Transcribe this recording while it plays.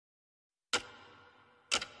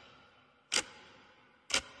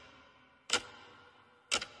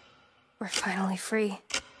We're finally free.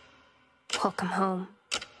 Welcome home.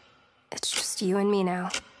 It's just you and me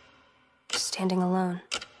now. Standing alone.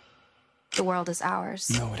 The world is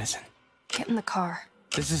ours. No, it isn't. Get in the car.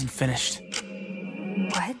 This isn't finished.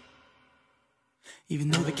 What? Even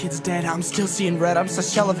though the kid's dead, I'm still seeing red. I'm a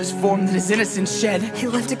shell of his form that his innocence shed. He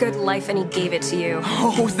lived a good life and he gave it to you.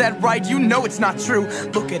 Oh, is that right? You know it's not true.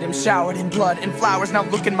 Look at him, showered in blood and flowers. Now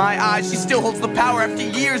look in my eyes. She still holds the power after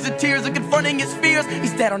years of tears of confronting his fears.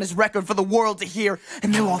 He's dead on his record for the world to hear.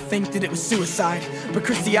 And they'll all think that it was suicide. But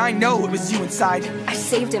Christy, I know it was you inside. I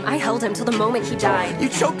saved him. I held him till the moment he died. You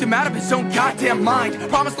choked him out of his own goddamn mind.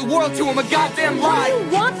 Promised the world to him, a goddamn lie. What do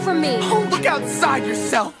you want from me? Oh, look outside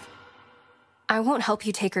yourself. I won't help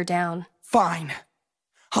you take her down. Fine.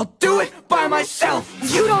 I'll do it by myself.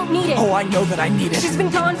 You don't need it. Oh, I know that I need it. She's been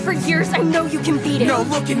gone for years. I know you can beat it. No,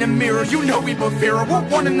 look in the mirror. You know we both fear her. We're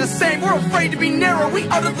one and the same. We're afraid to be narrow. We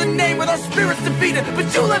utter the name with our spirits defeated.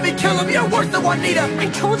 But you let me kill him. You're worse than Juanita. I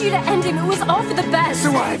told you to end him. It was all for the best.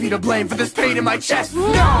 So I have you to blame for this pain in my chest.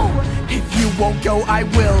 No! If you won't go, I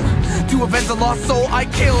will. To avenge the lost soul I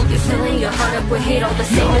killed. You're filling your heart up with hate all the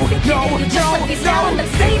same as the kid. You just let me down in the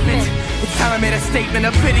statement. It's time I made a statement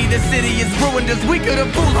of pity. The city is ruined as we could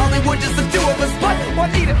have fooled Hollywood, just the two of us. But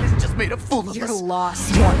Juanita has just made a fool of You're us.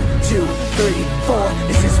 lost. 1, 2, 3, 4.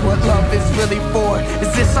 Is this what love is really for?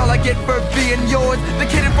 Is this all I get for being yours? The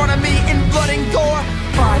kid in front of me in blood and gore.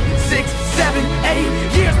 5, 6, 7,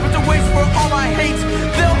 8 years put to waste for all I hate.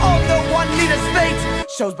 They'll all know Juanita's fate.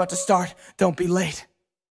 Show's about to start, don't be late.